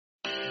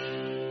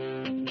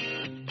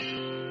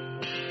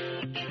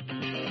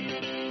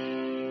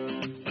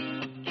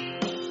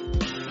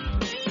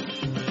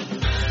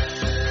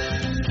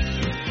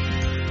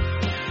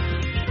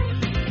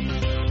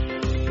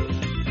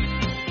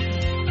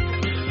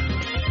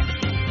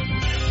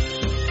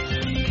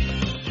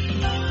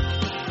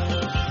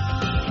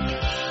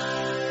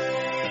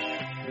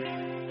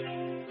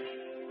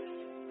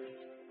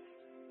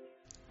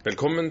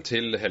Velkommen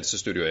til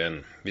Helsestudio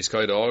 1. Vi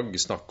skal i dag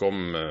snakke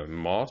om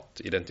mat,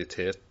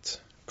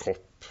 identitet,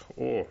 kropp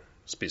og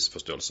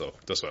spiseforstyrrelser,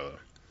 dessverre.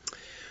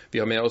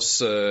 Vi har med oss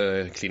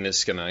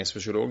klinisk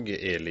ernæringsfysiolog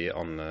Eli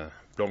Anne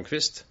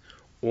Blomqvist,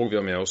 og vi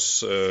har med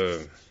oss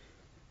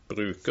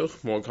bruker,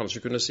 må jeg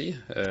kanskje kunne si,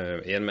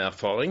 en med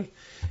erfaring,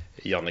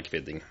 Janne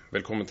Kvidding.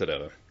 Velkommen til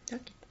dere.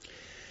 Takk.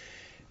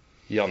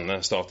 Janne,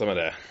 starter med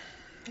det.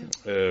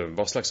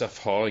 Hva slags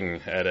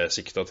erfaring er det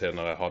siktet til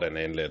når jeg har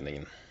denne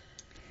innledningen?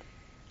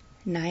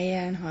 Nei,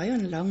 en har jo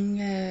en lang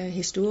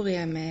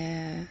historie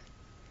med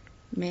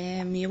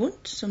mye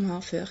vondt, som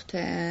har ført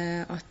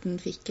til at en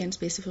fikk en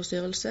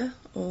spiseforstyrrelse,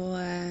 og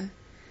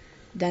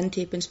den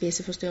typen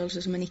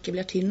spiseforstyrrelse som en ikke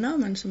blir tynn av,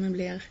 men som en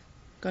blir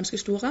ganske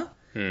stor av,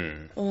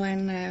 og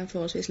en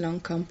forholdsvis lang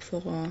kamp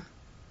for å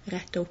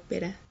rette opp i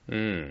det.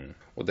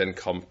 Og den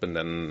kampen,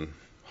 den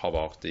har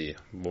vart i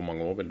hvor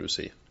mange år, vil du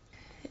si?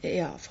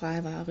 Ja, fra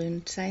jeg var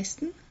rundt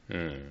 16.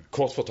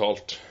 Kort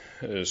fortalt,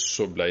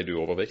 så ble du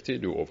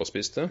overvektig, du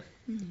overspiste,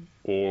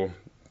 og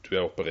du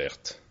er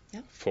operert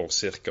for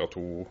cirka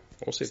 2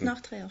 år siden.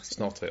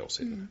 Snart 3 år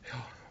siden. Ja.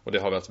 Og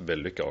det har vært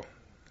vellykket.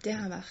 Det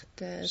har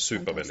vært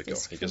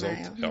supervellykket, ikke sant?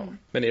 Meg, ja.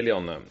 Men Eli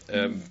Anne,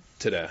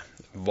 til det,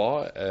 hva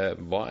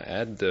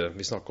er det,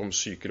 vi snakker om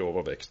sykelig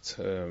overvekt,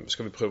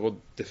 skal vi prøve å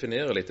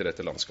definere litt i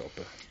dette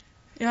landskapet?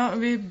 Ja,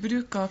 vi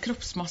bruker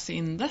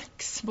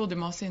kroppsmasseindeks,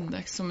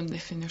 bodymasseindeks, som en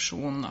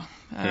definisjon.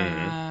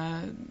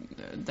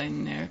 Den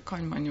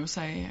kan man jo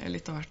si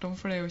litt av hvert om,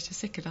 for det er jo ikke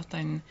sikkert at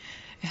den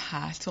er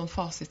helt sånn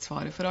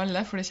fasitsvaret for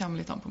alle, for det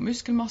kommer litt an på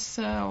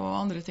muskelmasse og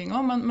andre ting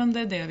også, men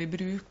det er det vi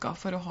bruker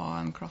for å ha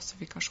en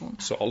klassifikasjon.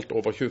 Så alt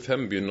over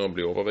 25 begynner å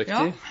bli overvektig?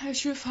 Ja,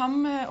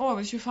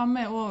 over 25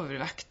 er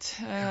overvekt.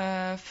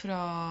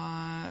 Fra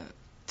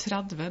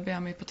 30,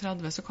 BMI på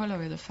 30, så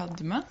kaller vi det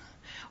fedme.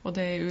 Og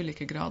det er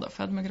ulike grader.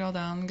 Fedme grad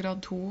 1, grad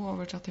 2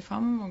 over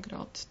 35 og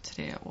grad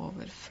 3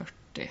 over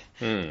 40.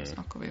 Så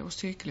snakker vi jo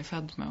sykelig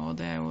fedme, og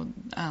det er jo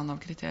en av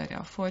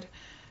kriteriene for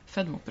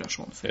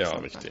fedmeoperasjon. For ja,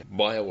 viktig.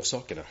 Hva er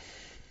årsakene?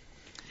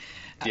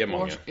 De er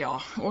mange.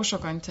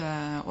 Årsakene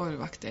til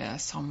overvekt er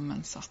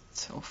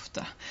sammensatt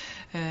ofte.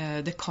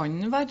 Det kan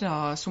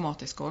være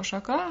somatiske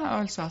årsaker,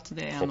 altså at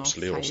det er noe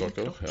feil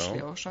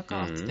kroppslige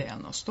årsaker, at det er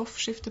noe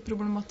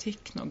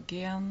stoffskifteproblematikk, noe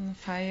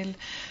genfeil,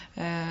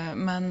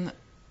 men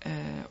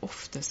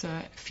ofte så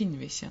finner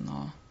vi ikke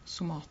noe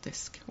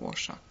somatisk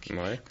årsak,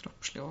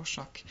 kroppslig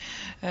årsak.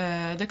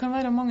 Det kan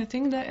være mange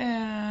ting.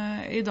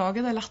 I dag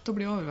er det lett å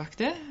bli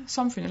overvektig.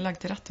 Samfunnet legger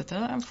til rette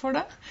for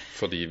det.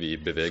 Fordi vi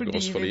beveger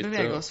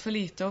oss for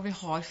lite, og vi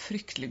har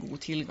fryktelig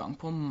god tilgang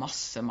på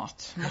masse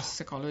mat,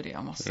 masse kalorier,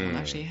 masse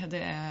energi.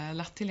 Det er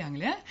lett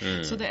tilgjengelig,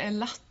 så det er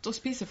lett å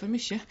spise for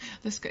mye.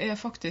 Det er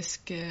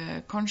faktisk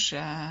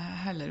kanskje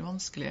heller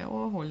vanskelig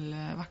å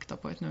holde vekta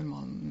på et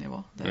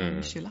normalnivå. Det er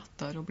mye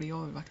lettere å bli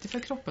overvektig,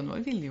 for kroppen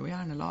vår vil jo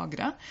gjerne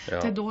lagre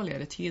til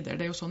dårligere tider.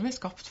 Det er jo sånn vi er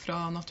skapt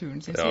fra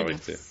naturens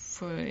side.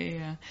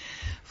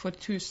 For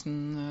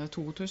 1000,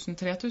 2000,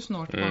 3000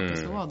 år tilbake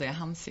så var det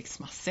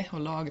hensiktsmessig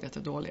å lagre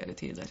til dårligere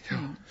tider.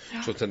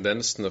 Så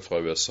tendensene fra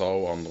USA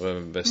og andre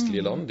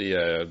vestlige land, de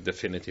er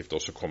definitivt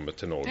også kommet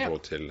til Norge og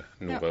til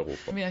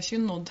Nord-Europa. Vi er ikke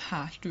nådd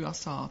helt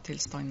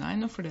USA-tilstanden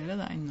ennå, for det er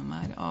det enda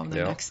mer av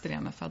den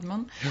ekstreme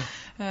fedmen.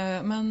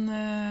 Men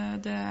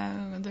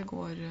det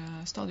går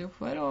stadig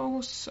oppover, og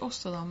hos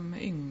også de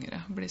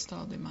yngre blir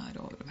stadig mer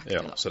overvektige.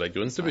 Ja, så det er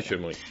grunn til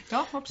bekymring.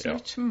 Ja,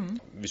 absolutt.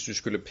 Hvis du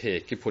skulle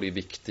peke på de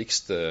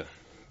viktigste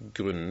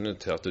grunnene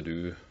til at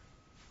du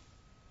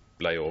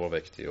ble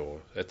overvektig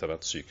og etter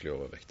hvert sykelig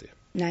overvektig?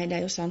 Nei, det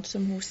er jo sant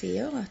som hun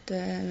sier, at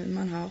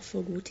man har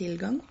for god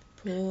tilgang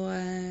på,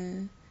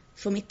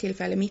 for mitt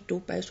tilfelle, mitt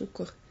dop er jo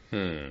sukker.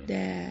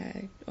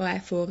 Og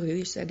jeg får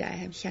rus,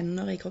 jeg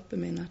kjenner i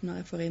kroppen min at når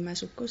jeg får i meg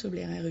sukker, så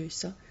blir jeg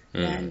ruset.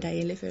 Det er en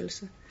deilig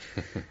følelse.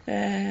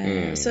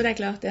 Så det er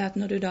klart at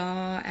når du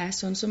da er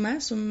sånn som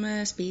meg, som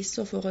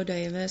spiser for å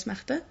døyve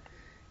smerte,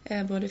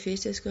 både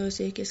fysisk og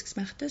psykisk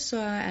smerte, så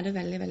er det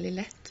veldig, veldig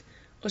lett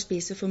å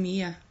spise for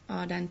mye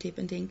av den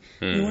typen ting.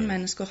 Noen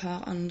mennesker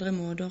har andre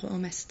måter å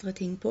mestre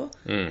ting på.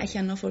 Jeg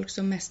kjenner folk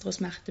som mestrer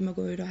smerte med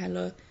å gå ut og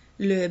heller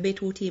løpe i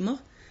 2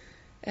 timer.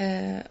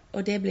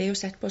 Og det blir jo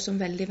sett på som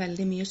veldig,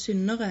 veldig mye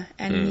sunnere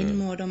enn min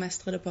måte å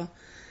mestre det på.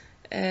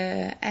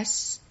 Jeg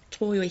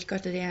tror jo ikke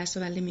at det er så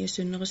veldig mye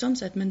sunnere sånn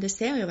sett, men det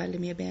ser jo veldig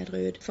mye bedre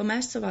ut. For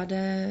meg så var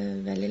det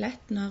veldig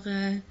lett når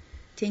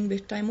ting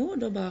bytta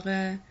imot, og bare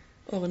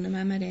ordne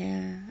meg med det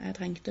jeg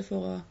trengte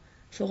for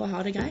å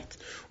ha det greit.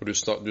 Og du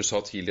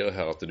sa tidligere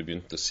her at du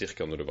begynte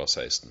cirka når du var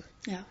 16.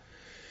 Ja.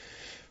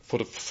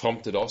 For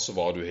frem til da så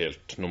var du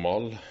helt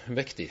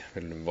normalvektig,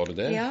 var du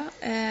det? Ja,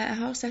 jeg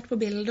har sett på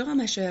bilder av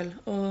meg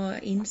selv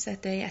og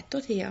innsett det i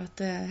ettertid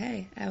at hei,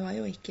 jeg var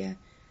jo ikke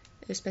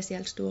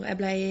spesielt stor. Jeg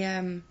ble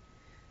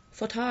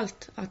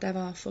fortalt at jeg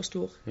var for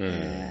stor,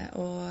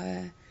 og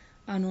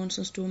av noen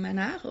som sto meg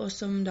nær, og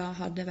som da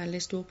hadde veldig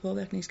stor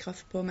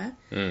påvirkningskraft på meg,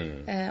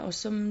 og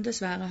som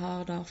dessverre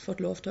har da fått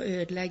lov til å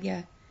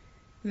ødelegge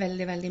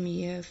veldig, veldig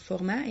mye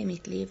for meg i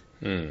mitt liv,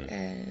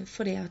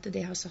 fordi at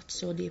det har satt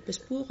så dype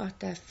spor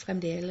at jeg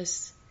fremdeles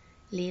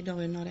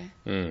lider under det.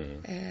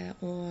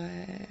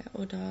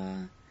 Og da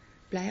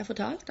ble jeg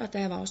fortalt at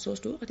jeg var så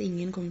stor at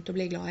ingen kom til å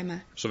bli glad i meg.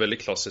 Så veldig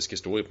klassisk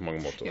historie på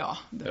mange måter. Ja,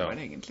 det var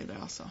egentlig det,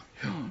 altså.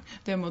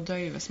 Det med å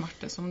døyve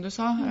smerte, som du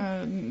sa.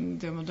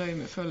 Det med å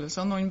døyve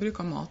følelser. Noen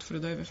bruker mat for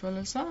å døyve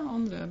følelser.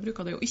 Andre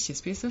bruker det å ikke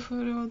spise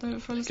for å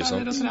døyve følelser.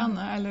 Eller å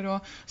trene, eller å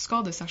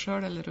skade seg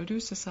selv, eller å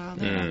ruse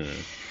seg. Det er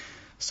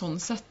sånn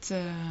sett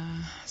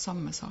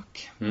samme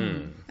sak.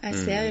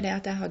 Jeg ser jo det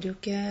at jeg hadde jo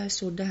ikke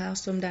sittet her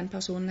som den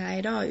personen jeg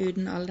er i dag,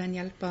 uten all den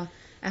hjelpa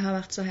jeg har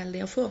vært så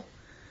heldig å få.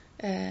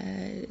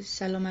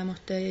 Selv om jeg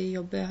måtte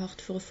jobbe hardt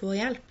for å få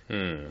hjelp.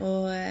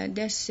 Og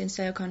det synes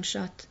jeg jo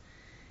kanskje at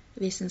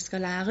hvis en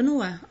skal lære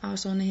noe av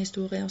sånne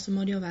historier, så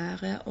må det jo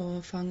være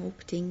å fange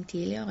opp ting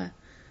tidligere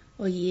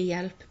og gi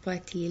hjelp på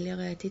et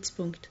tidligere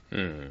tidspunkt,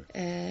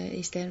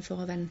 i stedet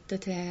for å vente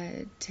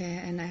til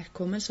en er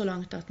kommet så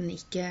langt at en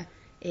ikke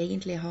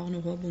egentlig har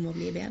noe håp om å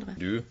bli bedre.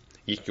 Du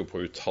gikk jo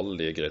på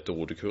utallige Grete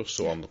Rode-kurs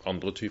og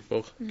andre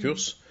typer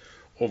kurs,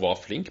 og var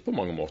flink på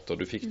mange måter.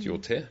 Du fikk det jo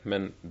til,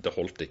 men det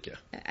holdt ikke.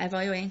 Jeg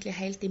var jo egentlig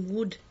helt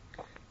imot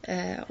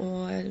å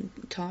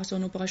ta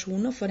sånne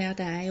operasjoner, for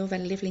det er jo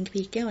veldig flink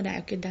pike, og det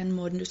er jo ikke den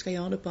måten du skal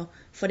gjøre det på,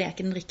 for det er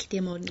ikke den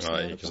riktige måten du skal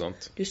gjøre det på.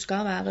 Sant? Du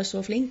skal være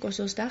så flink og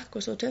så sterk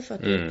og så tøff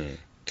at du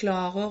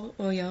klarer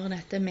å gjøre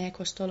dette med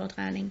kosthold og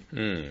trening.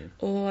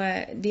 Og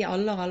de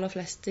aller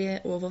fleste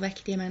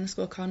overvektige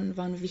mennesker kan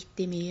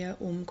vanvittig mye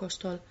om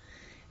kosthold,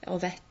 og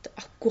vet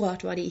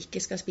akkurat hva de ikke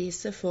skal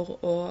spise for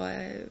å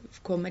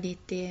komme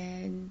dit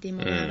de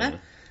må være.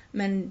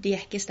 Men de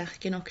er ikke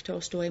sterke nok til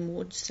å stå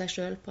imot seg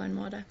selv på en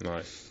måte. Nei.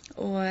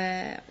 Og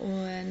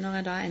når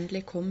jeg da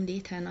endelig kom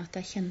dit hen at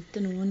jeg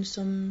kjente noen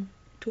som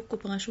tok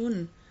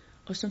operasjonen,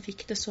 og som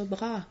fikk det så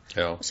bra,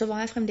 så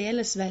var jeg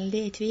fremdeles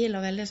veldig i tvil,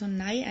 og veldig sånn,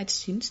 nei, jeg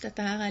synes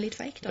dette her er litt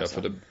feikt, altså. Ja,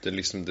 for det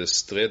liksom det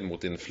stred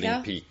mot din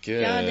flink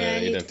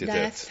pike-identitet. Ja,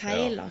 det er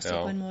feil,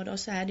 altså, på en måte. Og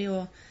så er det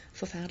jo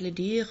forferdelig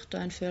dyrt, og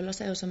en føler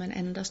seg jo som en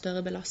enda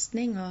større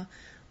belastning,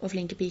 og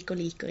flinke piker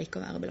liker ikke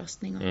å være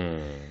belastninger.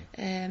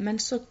 Men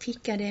så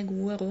fikk jeg det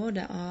gode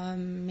rådet av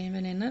min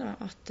venninne, da,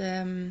 at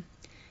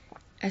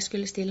jeg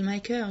skulle stille meg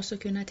i kø, og så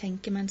kunne jeg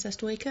tenke mens jeg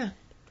stod i kø.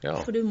 Ja.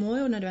 For du må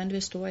jo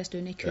nødvendigvis stå en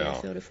stund i kø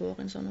før du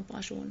får en sånn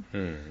operasjon.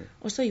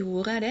 Og så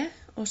gjorde jeg det,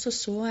 og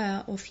så jeg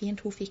hvor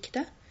fint hun fikk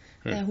det.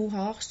 Hun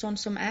har, sånn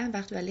som jeg,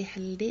 vært veldig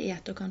heldig i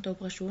etterkant av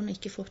operasjonen,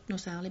 ikke fått noe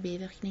særlig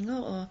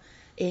bivirkninger, og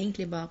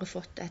egentlig bare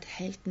fått et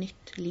helt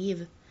nytt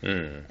liv.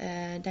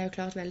 Det er jo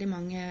klart veldig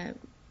mange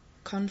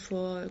kan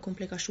få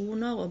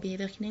komplikasjoner og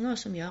bivirkninger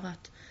som gjør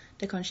at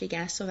det kanskje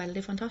ikke er så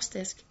veldig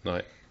fantastisk.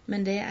 Nei.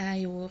 Men det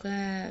jeg gjorde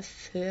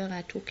før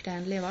jeg tok det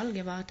endelige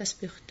valget, var at jeg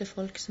spurte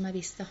folk som jeg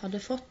visste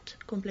hadde fått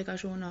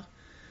komplikasjoner,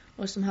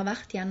 og som har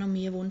vært gjennom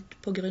mye vondt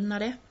på grunn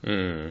av det,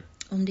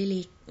 om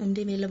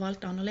de ville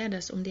valgt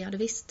annerledes, om de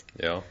hadde visst.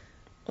 Ja.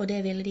 Og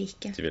det ville de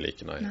ikke. De ville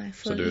ikke, nei.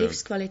 For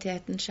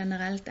livskvaliteten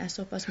generelt er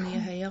såpass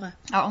mye høyere.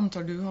 Jeg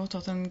antar du har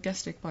tatt en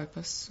gastric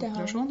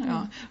bypass-operasjon.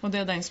 Ja. Og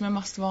det er den som er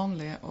mest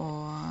vanlig å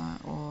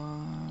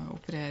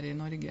operere i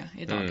Norge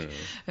i dag.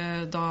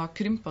 Da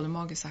krymper du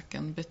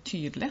magesekken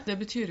betydelig. Det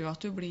betyr jo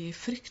at du blir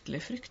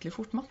fryktelig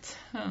fort matt.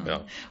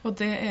 Ja. Og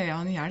det er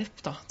en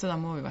hjelp da, til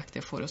de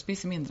overvektige for å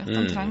spise mindre.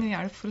 De trenger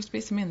hjelp for å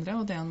spise mindre,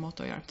 og det er en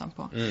måte å hjelpe dem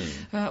på.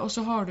 Og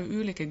så har du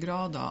ulike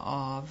grader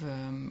av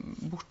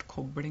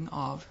bortkobling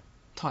av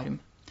tarm,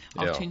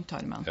 av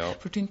tynntarmen. Ja.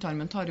 For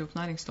tynntarmen tar jo opp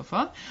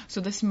næringsstoffer,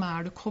 så dess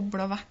mer du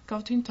kobler vekk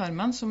av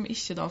tynntarmen, som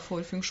ikke da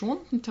får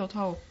funksjon til å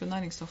ta opp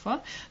næringsstoffer,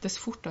 dess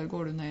fortere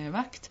går du ned i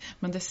vekt,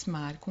 men dess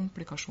mer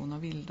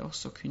komplikasjoner vil det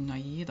også kunne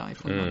gi da, i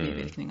form av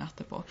bivirkning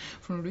etterpå.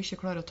 For når du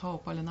ikke klarer å ta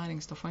opp alle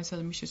næringsstoffene, så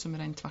er det mye som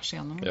renner tvers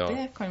igjennom, og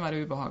det kan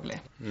være ubehagelig.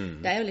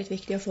 Det er jo litt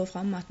viktig å få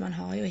fram at man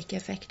har jo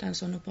ikke effekt av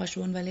en sånn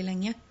operasjon veldig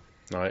lenge.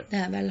 Nei.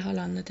 Det er vel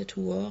 1,5 til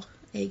 2 år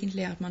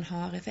egentlig at man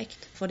har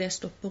effekt, for det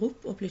stopper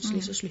opp, og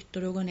plutselig så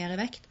slutter du å gå ned i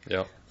vekt,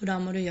 og da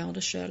må du gjøre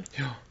det selv.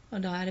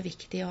 Og da er det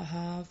viktig å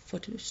ha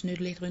fått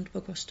snudd litt rundt på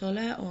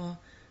kostholdet, og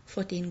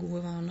fått inn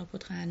gode vaner på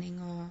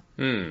trening,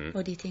 og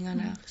de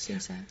tingene der,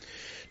 synes jeg.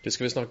 Det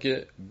skal vi snakke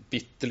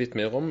bitte litt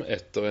mer om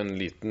etter en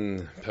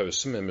liten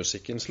pause med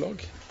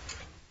musikkinnslag.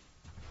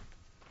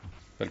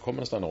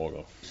 Velkommen, Steiner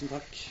Roger. Tusen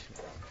takk.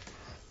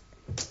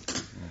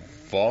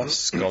 Hva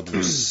skal du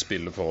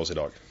spille for oss i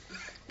dag?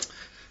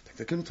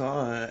 Jeg kunne ta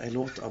en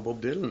låt av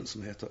Bob Dylan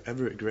som heter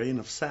Every Grain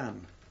of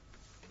Sand.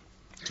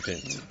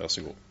 Fint, vær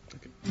så god.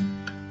 Takk.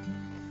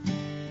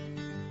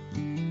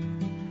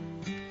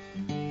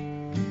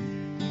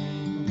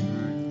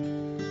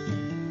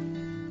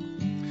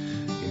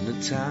 In the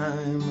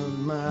time of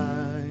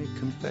my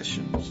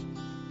confessions,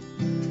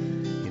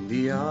 in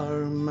the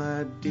hour of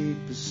my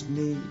deepest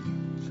need,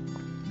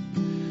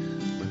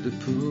 when the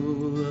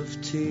pool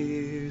of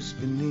tears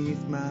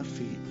beneath my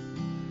feet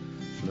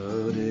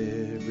flood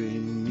every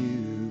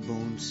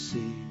newborn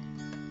seed,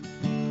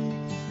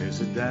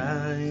 there's a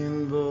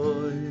dying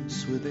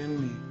voice within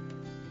me,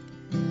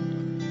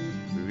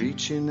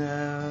 reaching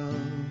out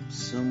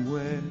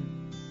somewhere,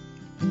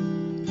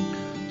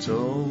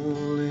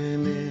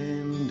 tolling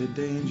in the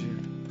danger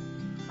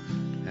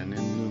and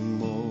in the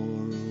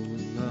moral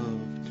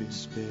love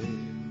despair.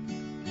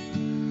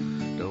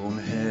 Don't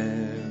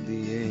have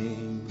the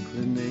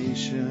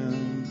inclination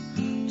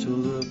to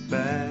look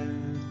back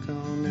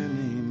on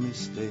any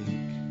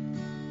mistake.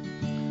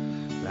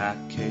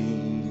 Like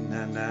Cain,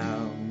 I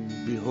now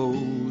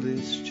behold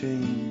this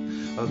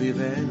chain of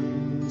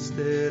events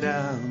that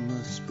I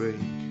must break.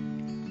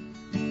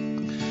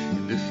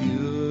 In the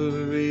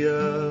fury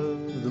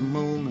of the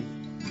moment,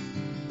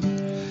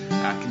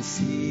 I can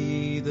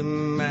see the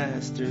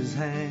master's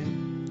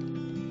hand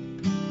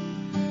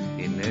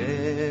in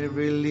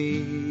every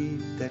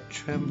leaf that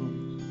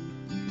trembles,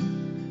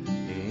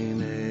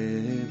 in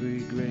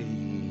every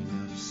grain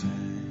of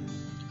sand.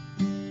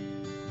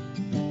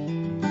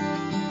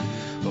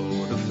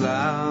 Oh, the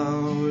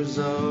flowers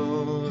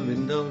of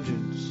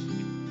indulgence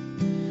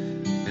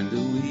and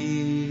the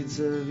weeds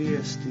of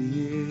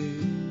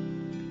yesteryear,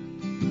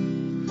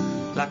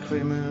 like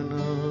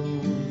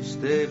criminals,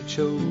 they've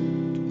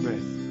choked the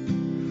breath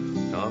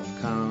of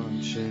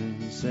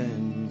conscience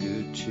and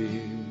good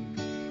cheer.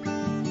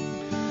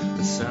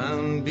 The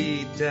sun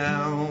beat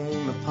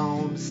down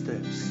upon the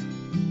steps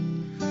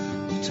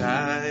of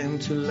time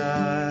to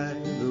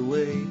light the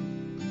way,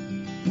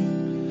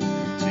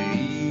 to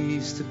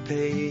ease the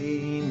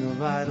pain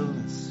of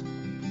idleness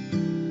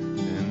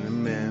and the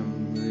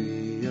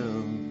memory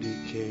of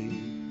decay.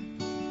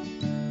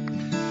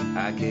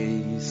 I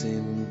gaze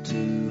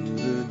into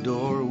the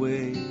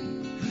doorway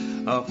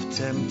of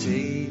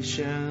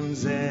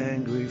temptation's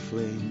angry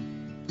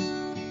flame,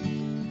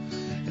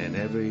 and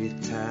every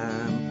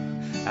time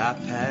I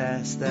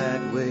pass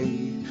that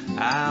way,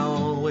 I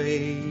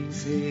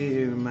always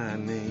hear my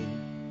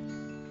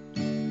name.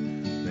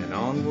 Then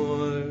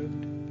onward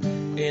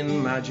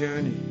in my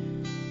journey,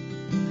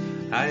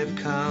 I have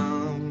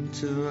come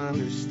to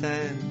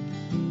understand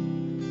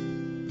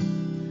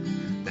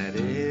that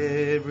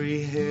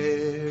every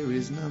hair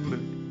is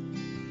numbered,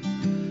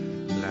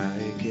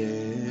 like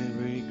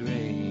every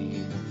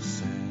grain of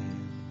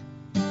sand.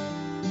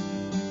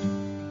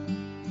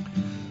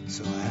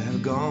 So I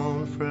have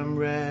gone from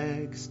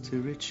rags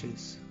to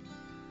riches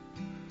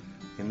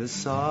in the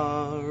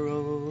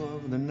sorrow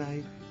of the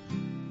night,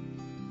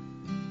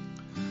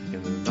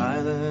 in the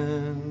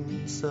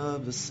violence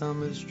of a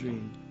summer's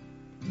dream,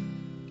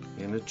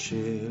 in the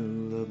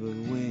chill of a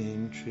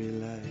wintry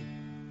light.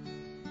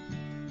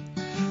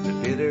 The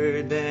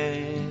bitter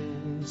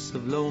dance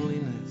of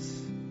loneliness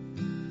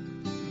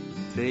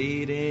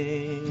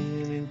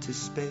fading into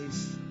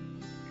space,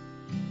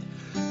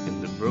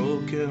 in the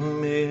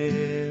broken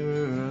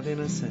mirror of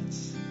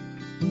innocence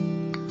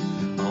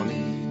on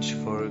each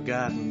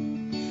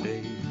forgotten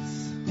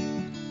face.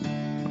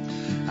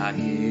 I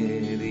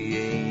hear the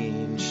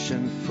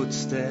ancient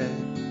footstep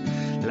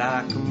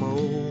like a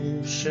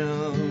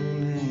motion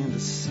in the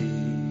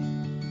sea.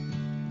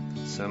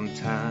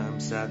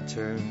 Sometimes I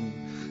turn,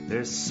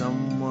 there's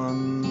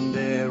someone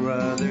there,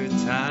 other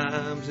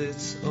times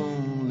it's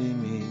only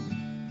me.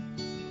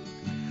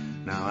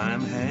 Now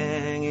I'm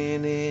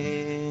hanging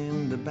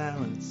in the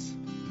balance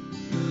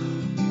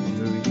of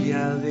the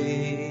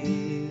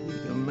reality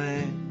of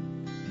man,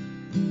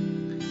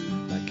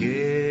 like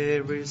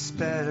every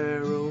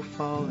sparrow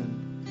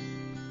falling,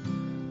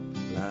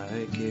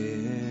 like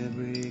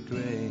every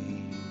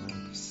grain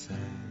of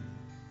sand.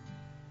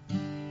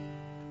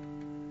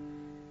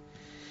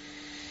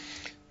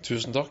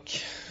 Tusen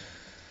takk.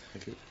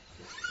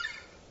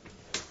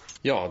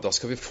 Ja, da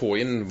skal vi få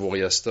inn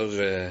våre gjester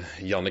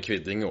Janne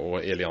Kvidding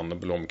og Eliane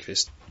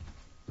Blomqvist.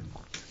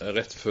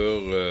 Rett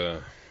før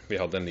vi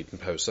hadde en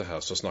liten pause her,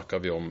 så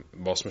snakket vi om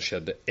hva som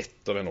skjedde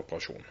etter en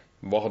operasjon.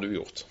 Hva har du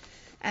gjort?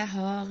 Jeg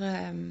har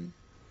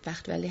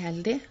vært veldig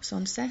heldig,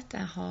 sånn sett.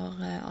 Jeg har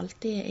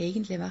alltid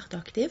egentlig vært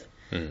aktiv,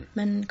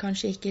 men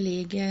kanskje ikke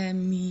like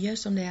mye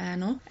som det jeg er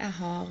nå. Jeg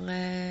har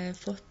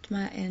fått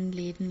meg en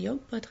liten jobb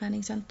på et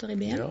treningssenter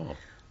i byen. Ja.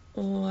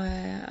 Og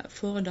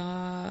får da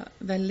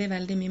veldig,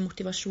 veldig mye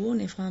motivasjon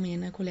fra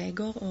mine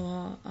kolleger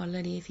og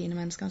alle de fine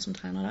menneskene som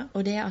trener der.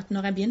 Og det at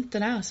når jeg begynte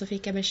der, så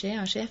fikk jeg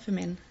beskjed av sjefen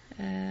min,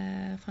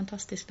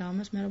 fantastisk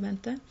dame som heter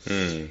Bente,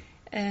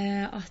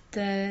 at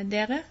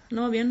dere,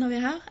 nå begynner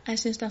vi her. Jeg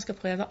synes dere skal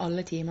prøve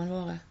alle timene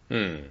våre.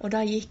 Og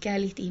da gikk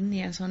jeg litt inn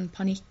i en sånn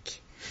panikk.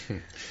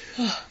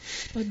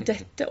 Og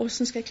dette,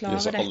 hvordan skal jeg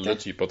klare dette? Alle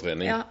typer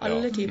trening. Ja,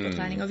 alle typer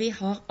trening. Og vi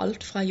har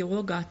alt fra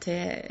yoga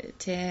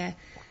til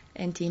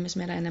en time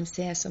som heter NMC,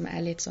 som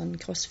er litt sånn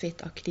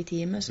crossfit-aktig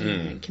time, som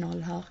er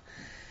knallhard.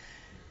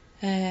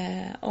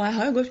 Og jeg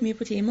har jo gått mye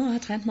på timer og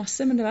har trent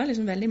masse, men det var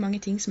liksom veldig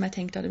mange ting som jeg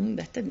tenkte at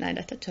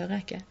dette tør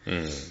jeg ikke.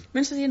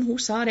 Men så siden hun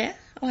sa det,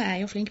 og jeg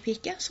er jo flink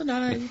pike, så da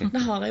har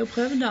jeg jo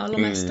prøvd det aller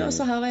meste, og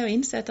så har jeg jo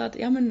innsett at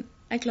ja, men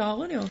jeg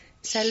klarer det jo.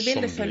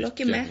 Selvbildet følger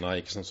ikke med. Nei,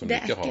 ikke sånn som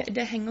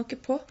det henger ikke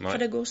på, for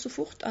det går så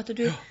fort at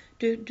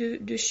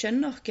du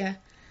skjønner ikke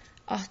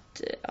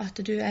at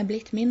du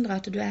blitt mindre,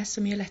 at du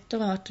så mye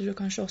lettere, og at du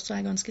kanskje også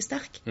ganske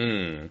sterk.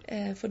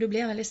 For du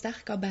blir veldig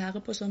sterk av å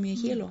bære på så mye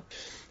kilo.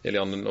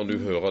 Eliane, når du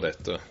hører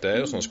dette, det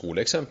jo sånn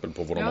skoleeksempel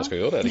på hvordan man skal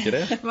gjøre det, det ikke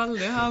det?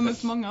 Veldig. Jeg har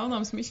møtt mange av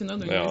dem som ikke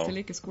nødvendigvis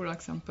like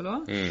skoleeksempel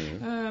også.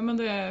 Men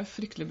det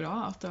fryktelig bra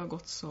at det har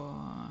gått så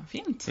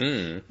fint.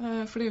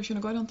 For det jo ikke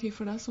noe garanti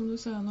for det, som du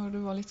sier, når du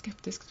var litt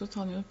skeptisk til å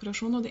ta en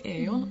operasjon. Og det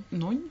jo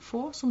noen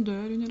få som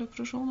dør under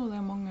operasjon, og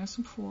det mange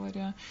som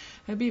får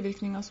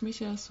bivirkninger som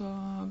ikke så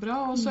bra.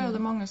 Og så det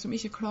mange som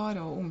ikke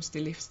klarer å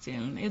omstille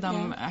livsstilen i de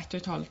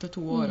 1,5 til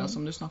 2 årene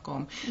som du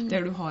snakker om,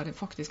 der du har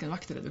faktisk en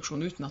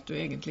vektreduksjon uten at du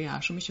egentlig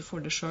så mye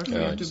for det selv,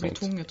 fordi at du blir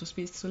tvunget til å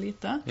spise så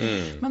lite.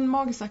 Men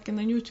magesekken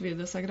den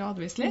utvider seg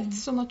gradvis litt,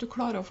 sånn at du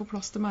klarer å få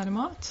plass til mer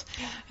mat,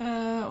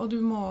 og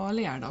du må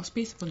lære deg å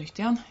spise på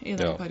nytt igjen i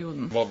den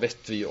perioden. Hva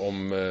vet vi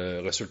om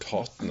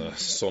resultatene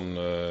sånn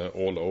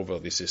all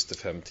over de siste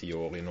 5-10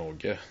 år i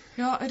Norge?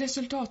 Ja,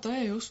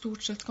 resultatene jo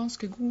stort sett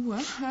ganske gode.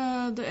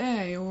 Det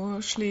jo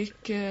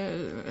slik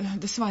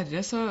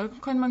dessverre så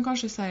kan man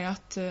kanskje si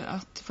at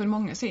for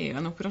mange så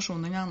en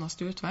operasjon den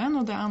eneste utveien,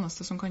 og det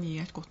eneste som kan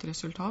gi et godt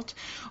resultat.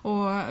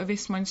 Og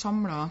hvis man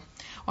samler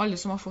alle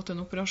som har fått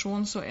en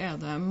operasjon, så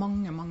det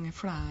mange, mange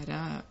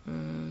flere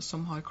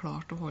som har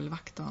klart å holde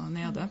vekta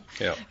nede,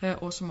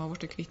 og som har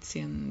vært kvitt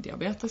sin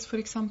diabetes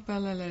for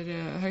eksempel, eller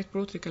høyt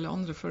blodtrykk eller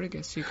andre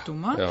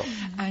følgesykdommer,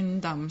 enn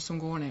dem som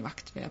går ned i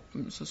vekt ved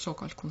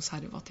såkalt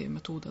konservativ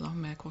metode da,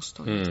 med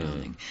kosthold og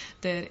trening.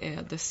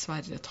 Der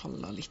dessverre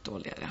tallene litt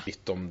dårligere.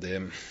 Litt om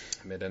det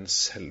med den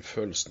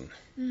selvfølelsen,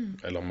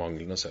 eller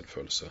manglende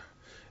selvfølelse,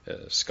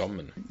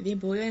 skammen. Vi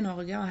bor jo i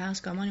Norge, og her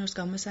skal man jo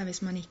skamme seg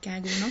hvis man ikke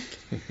god nok.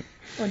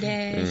 Og det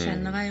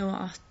kjenner jeg jo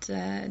at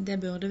det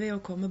burde vi jo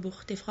komme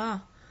bort ifra,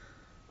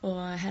 og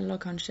heller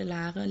kanskje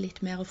lære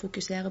litt mer å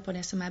fokusere på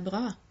det som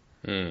bra.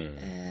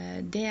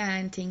 Det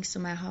en ting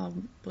som jeg har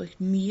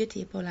brukt mye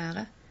tid på å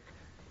lære.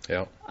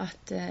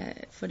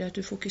 Fordi at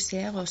du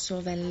fokuserer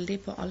så veldig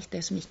på alt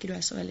det som ikke du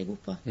så veldig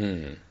god på.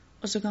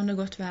 Og så kan det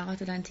godt være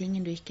at den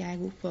tingen du ikke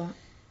god på,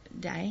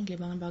 det egentlig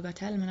bare en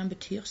bagatell, men den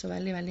betyr så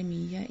veldig, veldig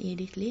mye i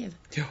ditt liv.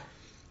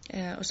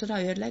 Og så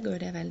da ødelegger jo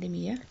det veldig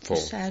mye.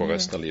 For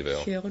resten av livet,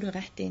 kjører du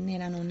rett inn i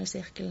den onde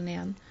sirkelen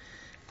igjen.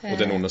 Og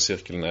den onde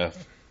sirkelen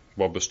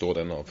hva består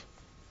den av?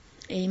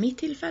 I mitt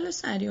tilfelle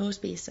så det jo å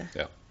spise.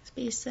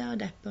 Spise og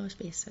deppe og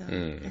spise,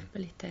 og deppe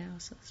litt til,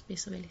 og så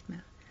spiser vi litt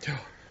mer.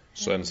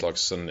 Så en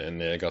slags en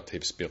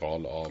negativ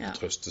spiral av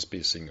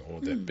trøstespising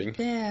og depping?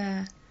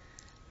 Det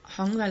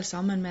hang vel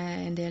sammen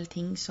med en del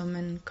ting som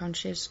en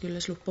kanskje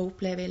skulle sluppe å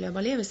oppleve i løpet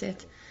av livet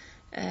sitt,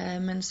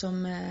 men som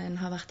en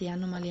har vært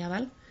igjennom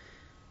allikevel.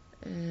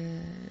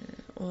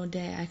 Og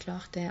det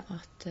klart det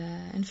at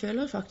en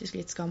føler faktisk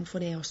litt skam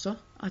for det også,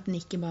 at en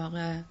ikke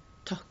bare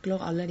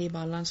takler alle de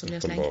ballene som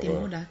blir slengt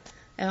imot det.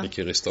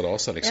 Ikke rister det av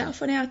seg, liksom. Ja,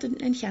 for det at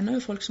en kjenner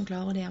jo folk som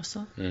klarer det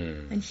også.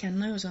 En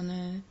kjenner jo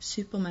sånne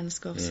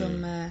supermennesker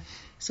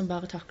som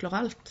bare takler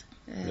alt.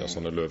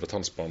 Sånne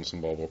løvetannsbarn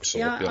som bare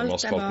vokser opp gjennom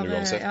asfalten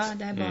uansett. Ja,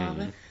 det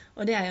bare.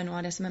 Og det jo noe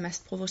av det som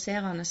mest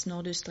provoserende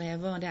når du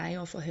strever, det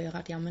jo å få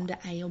høre at ja, men det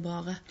jo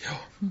bare.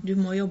 Du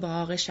må jo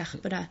bare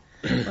skjerpe deg.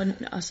 Og,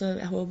 altså,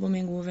 jeg håper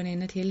min gode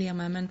venninne tilgir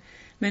meg,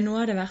 men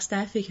noe av det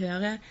verste jeg fikk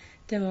høre,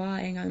 det var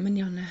en gang, men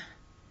Janne,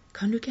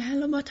 kan du ikke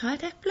heller bare ta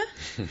et eple?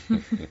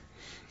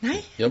 Nei.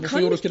 Ja,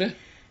 hvorfor gjorde du ikke det?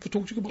 Hvorfor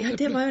tok du ikke bare eple? Ja,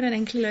 det var jo den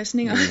enkle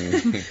løsningen.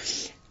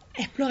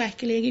 Epler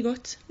ikke like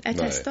godt. Jeg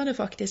testet det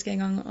faktisk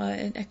en gang, og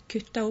jeg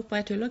kuttet opp, og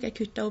jeg tuller ikke, jeg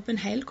kuttet opp en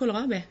hel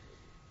kålrabi.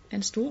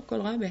 En stor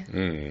kålrabi.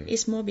 I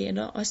små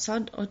biter, og jeg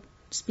satt og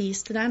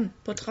spiste den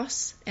på trass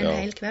en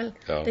hel kveld.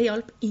 Det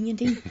hjalp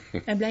ingenting.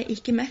 Jeg ble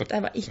ikke mett,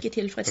 jeg var ikke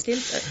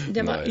tilfredsstilt.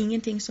 Det var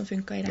ingenting som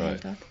funket i det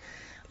hele tatt.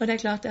 Og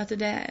det klart at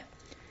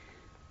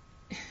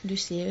du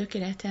sier jo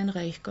ikke det til en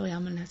røyker, ja,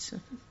 men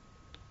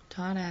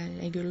ta deg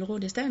en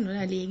gulrot i stedet, og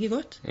det like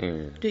godt.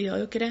 Du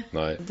gjør jo ikke det.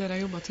 Der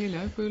jeg jobbet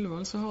tidligere på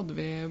Ullevål, så hadde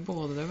vi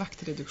både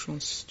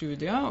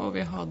vektreduksjonsstudier, og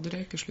vi hadde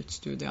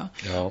røykesluttstudier.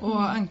 Og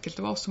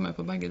enkelte var også med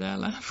på begge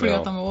deler, fordi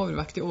at de var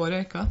overvektige og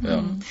røyka.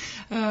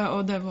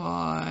 Og det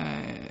var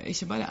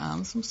ikke bare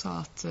en som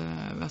sa at,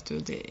 vet du,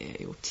 det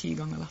jo 10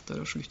 ganger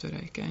lettere å slutte å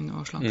røyke enn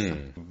å slanke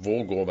seg.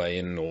 Hvor går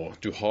veien nå?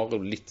 Du har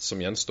litt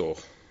som gjenstår.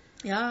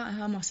 Ja, jeg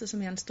har masse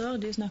som gjenstår.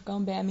 Du snakker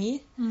om BMI.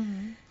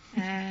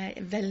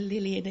 Jeg veldig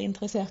lite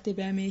interessert i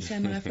BMI,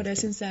 kjenner jeg, for det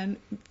synes jeg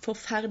en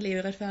forferdelig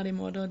urettferdig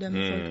måte å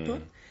dømme folk på.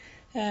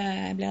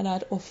 Jeg blir da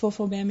et offer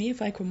for BMI,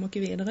 for jeg kommer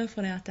ikke videre,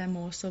 fordi at jeg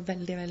må så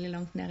veldig, veldig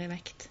langt ned i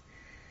vekt.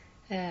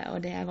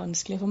 Og det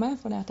vanskelig for meg,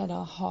 fordi at jeg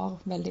da har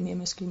veldig mye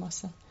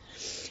muskelmasse.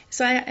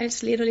 Så jeg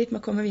sliter litt med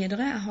å komme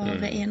videre. Jeg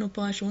har en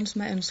operasjon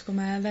som jeg ønsker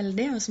meg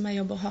veldig, og som jeg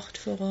jobber hardt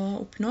for å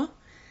oppnå.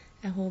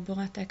 Jeg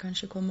håper at jeg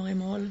kanskje kommer i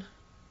mål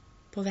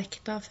på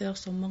vekta før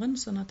sommeren,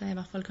 sånn at jeg i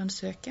hvert fall kan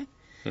søke.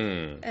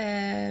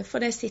 For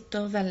det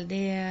sitter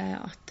veldig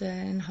at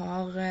en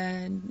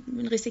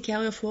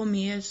risikerer å få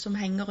mye som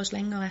henger og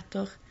slenger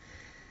etter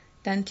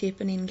den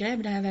typen inngrep.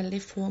 Det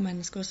veldig få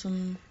mennesker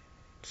som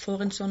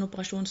får en sånn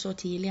operasjon så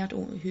tidlig at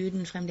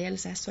huden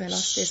fremdeles så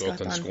elastisk så at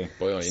den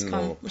skrumper inn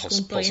og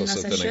passer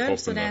seg til den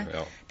kroppen. Så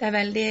det er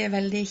veldig,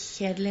 veldig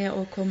kjedelig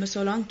å komme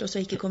så langt, og så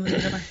ikke komme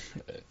videre.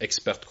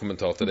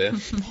 Ekspertkommentar til det?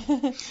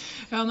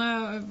 Ja,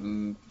 jeg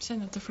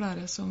kjenner til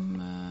flere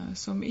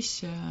som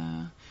ikke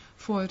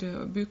får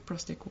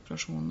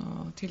bukplastikkoperasjon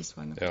og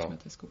tilsvarende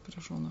kosmetiske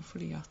operasjoner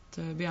fordi at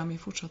BMI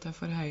fortsatt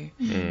for høy.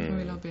 Man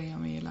vil ha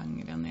BMI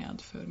lenger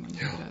ned før man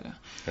opererer.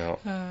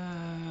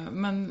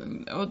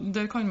 Og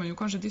der kan man jo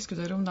kanskje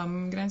diskutere om de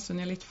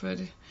grensene litt for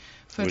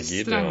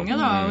strenge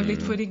og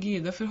litt for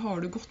rigide, for har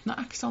du gått ned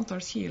x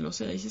antall kilo,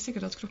 så er det ikke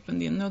sikkert at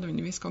kroppen din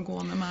nødvendigvis skal gå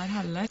ned mer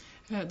heller.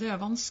 Det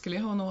er vanskelig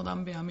å nå de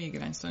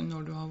BMI-grensene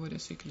når du har vært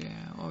sykelig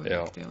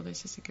overvektig, og det er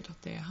ikke sikkert at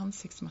det er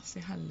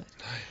hensiktsmessig heller.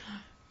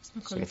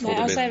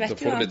 Jeg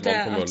vet jo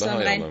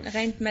at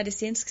rent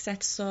medisinsk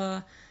sett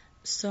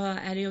så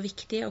er det jo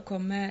viktig å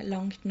komme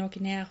langt nok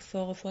ned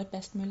for å få et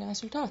best mulig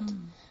resultat.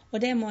 Og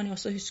det må man jo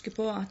også huske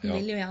på, at man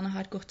vil jo gjerne ha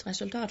et godt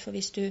resultat, for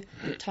hvis du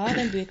tar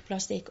en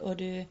bukplastikk og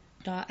du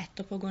da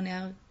etterpå går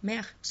ned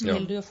mer, så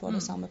vil du jo få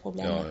det samme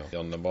problemet.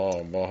 Janne,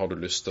 hva har du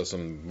lyst til,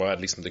 hva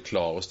er liksom det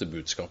klareste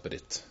budskapet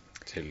ditt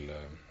til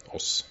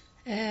oss?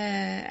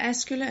 Jeg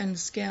skulle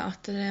ønske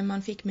at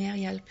man fikk mer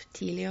hjelp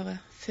tidligere,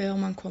 før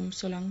man kom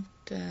så langt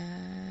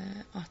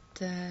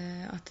at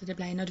det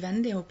ble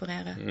nødvendig å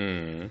operere.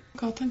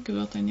 Hva tenker du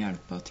at den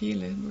hjelpen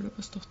tidlig burde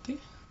bestått i?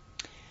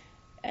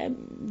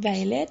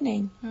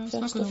 Veiledning, først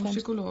og fremst. Snakker du om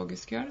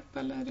psykologisk hjelp,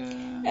 eller?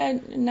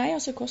 Nei,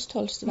 altså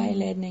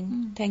kostholdsveiledning,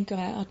 tenker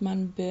jeg at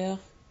man bør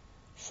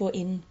få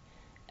inn.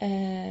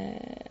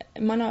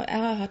 Jeg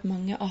har hatt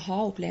mange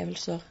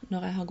aha-opplevelser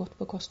når jeg har gått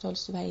på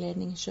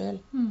kostholdsveiledning selv.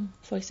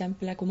 For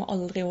eksempel, jeg kommer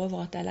aldri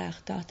over at jeg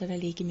lærte at det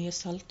er like mye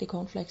salt i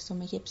cornflakes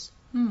som i chips.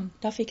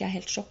 Da fikk jeg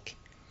helt sjokk.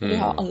 Vi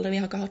har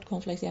ikke hatt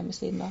cornflakes hjemme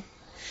siden da.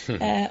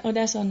 Og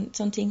det er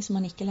sånne ting som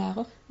man ikke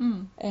lærer.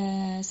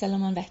 Selv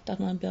om man vet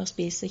at man bør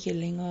spise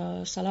kylling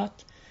og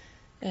salat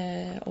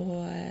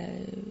og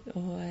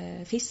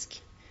fisk,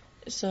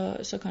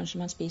 så kanskje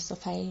man spiser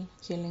feil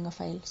kylling og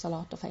feil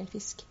salat og feil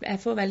fisk.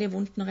 Jeg får veldig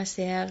vondt når jeg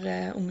ser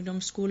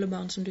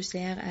ungdomsskolebarn som du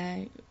ser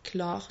er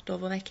klart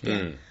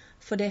overvektige.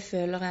 For det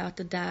føler jeg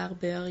at der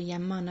bør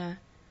hjemmene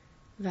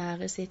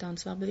være sitt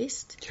ansvar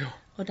bevisst.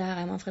 Og der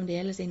er man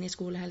fremdeles inne i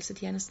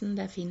skolehelsetjenesten.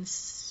 Det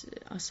finnes,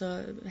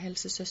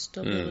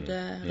 helsesøster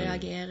burde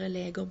reagere,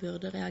 leger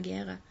burde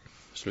reagere.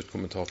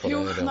 Sluttkommentar på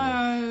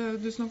det?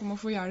 Du snakker om å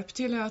få hjelp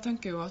tidlig. Jeg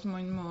tenker jo at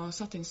man må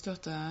sette inn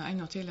støtet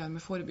enda tidligere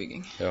med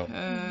forebygging.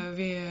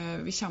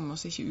 Vi kommer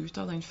oss ikke ut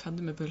av den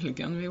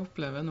fedmebølgen vi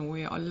opplever nå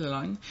i alle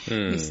land,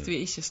 hvis vi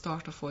ikke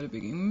starter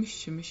forebygging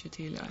mye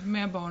tidligere,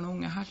 med barn og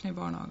unge helt ned i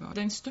barnehager.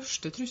 Den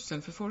største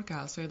trusselen for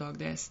folkehelse i dag,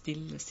 det er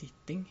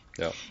stillesitting.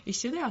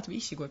 Ikke det at vi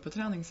ikke går på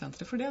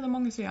treningssenteret, for det er det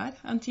mange som gjør,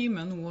 en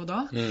time nå og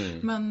da,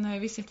 men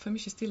vi sitter for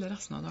mye stille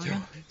resten av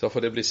dagen. Da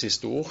får det bli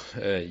siste ord.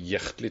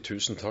 Hjertelig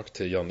tusen takk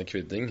til Janne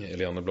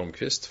Eliane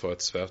Blomqvist, for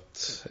et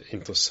svært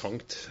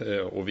interessant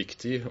og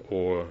viktig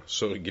og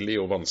sørgelig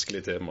og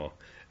vanskelig tema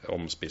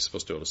om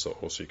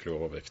spiseforstyrrelser og sykelig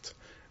overvekt.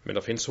 Men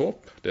det finnes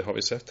håp, det har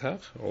vi sett her,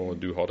 og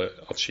du har det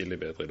atskillig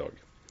bedre i dag.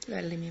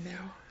 Veldig mye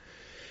bedre.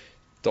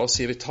 Da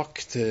sier vi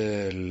takk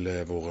til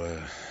våre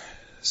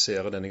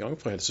seere denne gang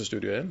fra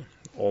Helsestudio 1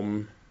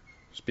 om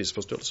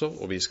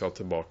spiseforstyrrelser, og vi skal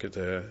tilbake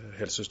til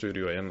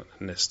Helsestudio 1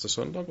 neste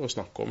søndag og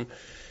snakke om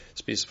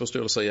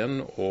spiseforstyrrelser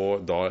igjen,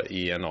 og da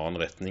i en annen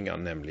retning,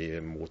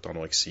 nemlig mot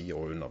anoreksi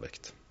og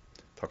undervekt.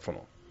 Takk for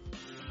nå.